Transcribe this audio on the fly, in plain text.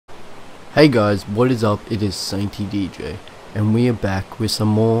Hey guys, what is up? It is Sainty DJ, and we are back with some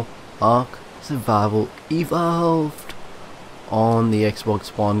more Ark Survival Evolved on the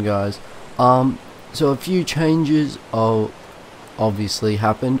Xbox One, guys. So a few changes obviously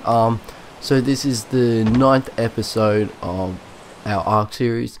happened. So this is the 9th episode of our Ark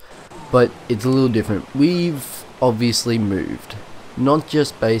series, but it's a little different. We've obviously moved, not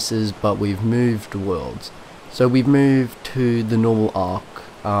just bases, but we've moved worlds. So we've moved to the normal Ark,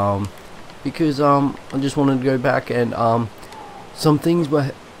 because I just wanted to go back and some things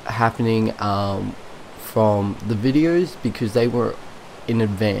were happening from the videos because they were in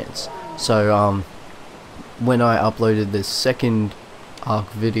advance. So when I uploaded the second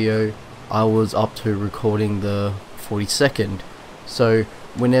Ark video, I was up to recording the 42nd. So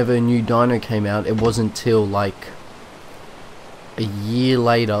whenever a new dino came out, it wasn't till like a year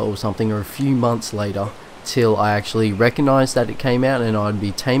later or something, or a few months later, till I actually recognized that it came out and I'd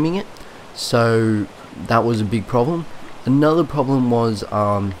be taming it. So that was a big problem. Another problem was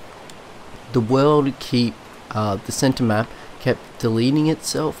the world the center map kept deleting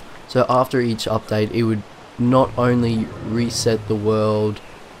itself. So after each update, it would not only reset the world,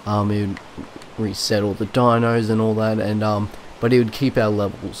 it would reset all the dinos and all that, and but it would keep our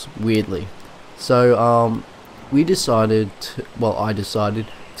levels weirdly. So we decided to, well, I decided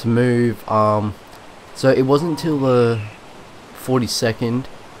to move. So it wasn't till the 42nd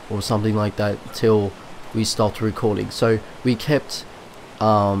or something like that till we stopped recording. So we kept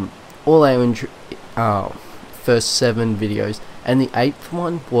all our first 7 videos, and the 8th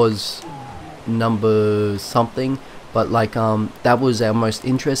one was number something, but like that was our most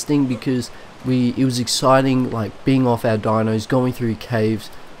interesting because it was exciting, like being off our dinos, going through caves,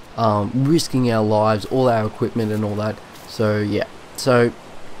 risking our lives, all our equipment and all that. So yeah, so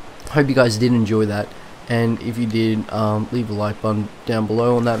hope you guys did enjoy that. And if you did, leave a like button down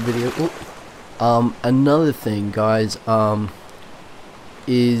below on that video. Another thing, guys,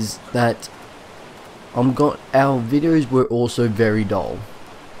 is that our videos were also very dull.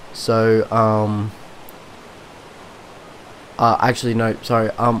 So actually no, sorry.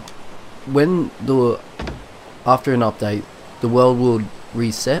 When after an update, the world would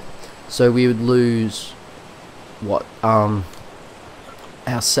reset, so we would lose what our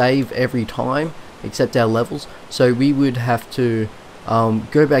save every time, except our levels. So we would have to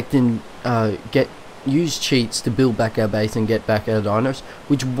go back and use cheats to build back our base and get back our dinos,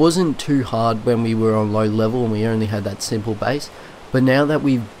 which wasn't too hard when we were on low level and we only had that simple base. But now that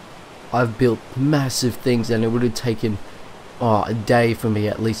I've built massive things, and it would have taken a day for me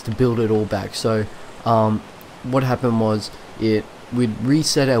at least to build it all back. So what happened was we'd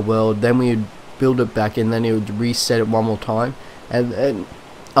reset our world, then we would build it back, and then it would reset it one more time, and then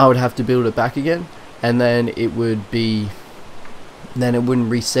I would have to build it back again, and then it wouldn't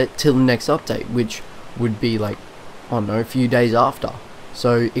reset till the next update, which would be like, I don't know, a few days after.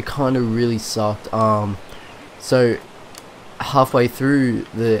 So it kind of really sucked. So halfway through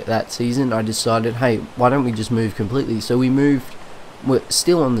that season, I decided, hey, why don't we just move completely? So we're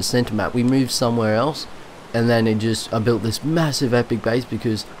still on the center map, we moved somewhere else, and then I built this massive epic base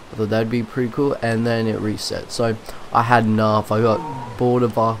because I thought that'd be pretty cool, and then it reset. So I had enough. I got bored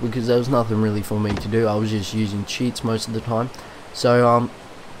of Ark because there was nothing really for me to do. I was just using cheats most of the time. So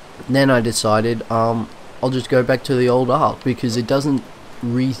then I decided I'll just go back to the old Ark because it doesn't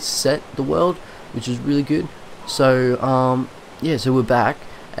reset the world, which is really good. So yeah, so we're back,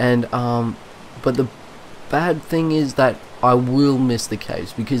 and but the bad thing is that I will miss the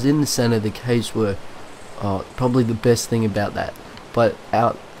caves, because in the center the caves were probably the best thing about that. But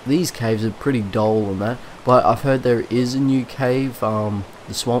these caves are pretty dull on that. But I've heard there is a new cave, the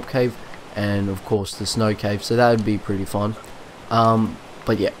swamp cave, and of course the snow cave, so that would be pretty fun.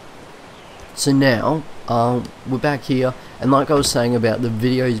 But yeah, so now we're back here, and like I was saying about the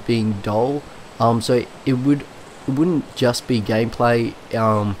videos being dull, so it wouldn't just be gameplay,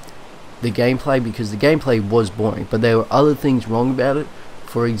 the gameplay, because the gameplay was boring, but there were other things wrong about it.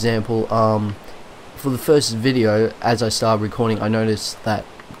 For example, for the first video, as I started recording, I noticed that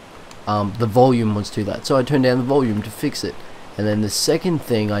the volume was too loud, so I turned down the volume to fix it. And then the second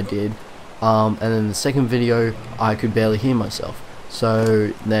thing I did, and then the second video, I could barely hear myself, so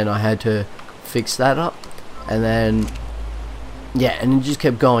then I had to fix that up. And then yeah, and it just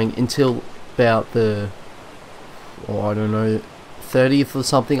kept going until about the, I don't know, 30th or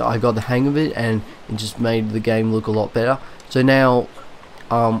something. I got the hang of it, and it just made the game look a lot better. So now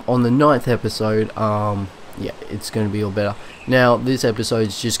on the 9th episode, yeah, it's going to be all better. Now this episode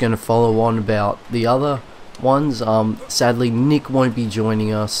is just going to follow on about the other ones. Sadly Nick won't be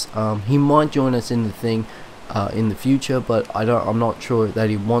joining us. He might join us in the thing, in the future, but I'm not sure that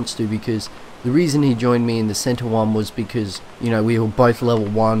he wants to, because the reason he joined me in the center one was because, you know, we were both level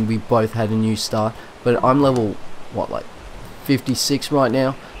 1, we both had a new start, but I'm level, what, like 56 right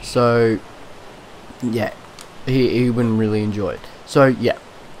now, so yeah, he wouldn't really enjoy it. So yeah,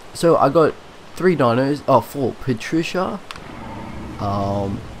 so I got 3 dinos, 4, Patricia,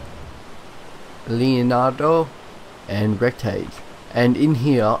 Leonardo, and Rectage. And in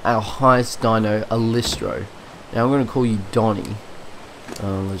here, our highest dino, Alistro. Now I'm going to call you Donnie.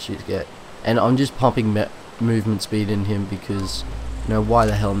 Let's just get, and I'm just pumping movement speed in him because, you know, why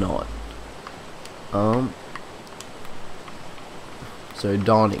the hell not? So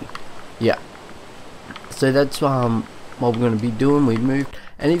Donnie, yeah. So that's what we're going to be doing. We've moved,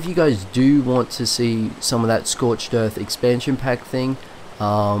 and if you guys do want to see some of that Scorched Earth expansion pack thing,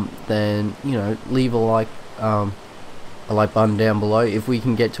 then, you know, leave a like button down below. If we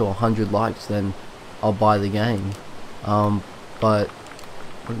can get to 100 likes, then I'll buy the game. But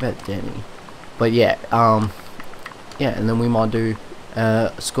what about Danny? But yeah, yeah, and then we might do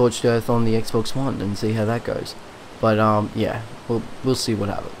Scorched Earth on the Xbox One and see how that goes. But yeah, we'll see what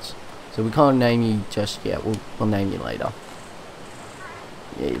happens. So we can't name you just yet. We'll name you later.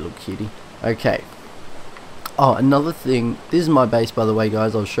 Yeah, you look cutie. Okay. Oh, another thing. This is my base, by the way,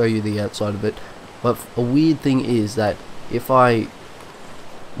 guys. I'll show you the outside of it. But a weird thing is that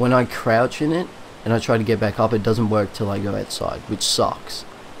when I crouch in it and I try to get back up, it doesn't work till I go outside, which sucks.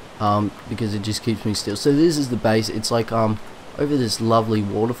 Because it just keeps me still. So this is the base. It's like over this lovely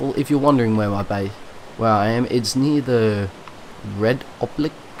waterfall. If you're wondering where I am, it's near the Red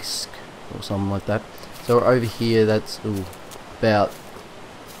Obelisk or something like that. So over here, that's about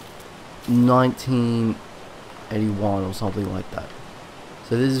 1981 or something like that.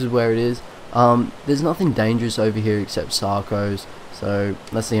 So this is where it is. There's nothing dangerous over here except Sarcos, so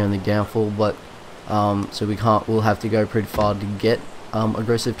that's the only downfall. But so we'll have to go pretty far to get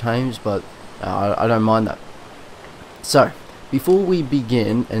aggressive tames, but I don't mind that. So before we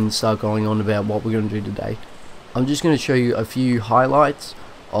begin and start going on about what we're going to do today, I'm just going to show you a few highlights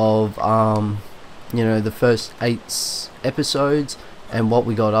of you know, the first 8 episodes and what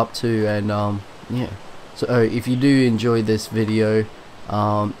we got up to, and yeah. So if you do enjoy this video,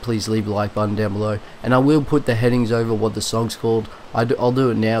 please leave a like button down below, and I will put the headings over what the song's called. I'll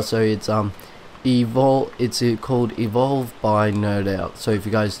do it now. So it's it's called Evolve by Nerd Out. So if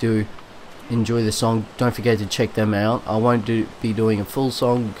you guys do enjoy the song, don't forget to check them out. I won't be doing a full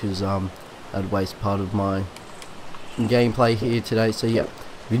song because that'd waste part of my gameplay here today. So yeah,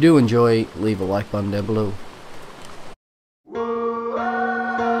 if you do enjoy, leave a like button down below.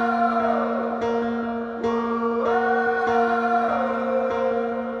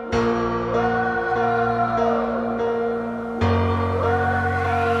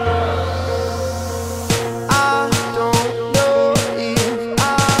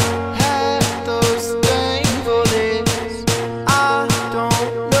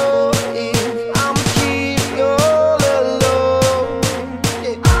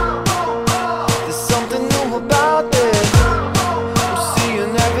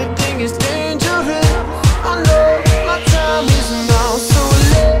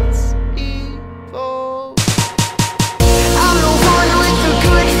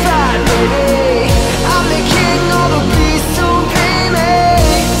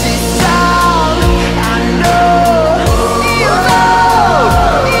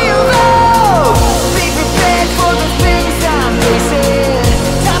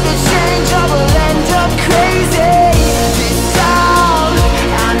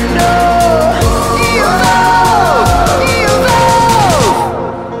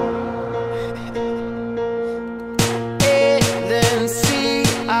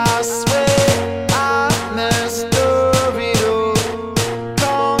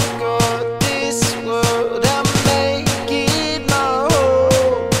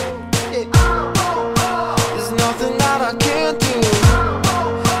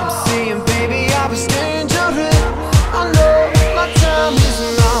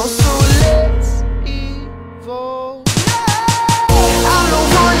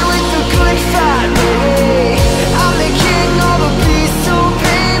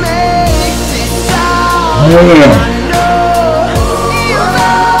 Yeah.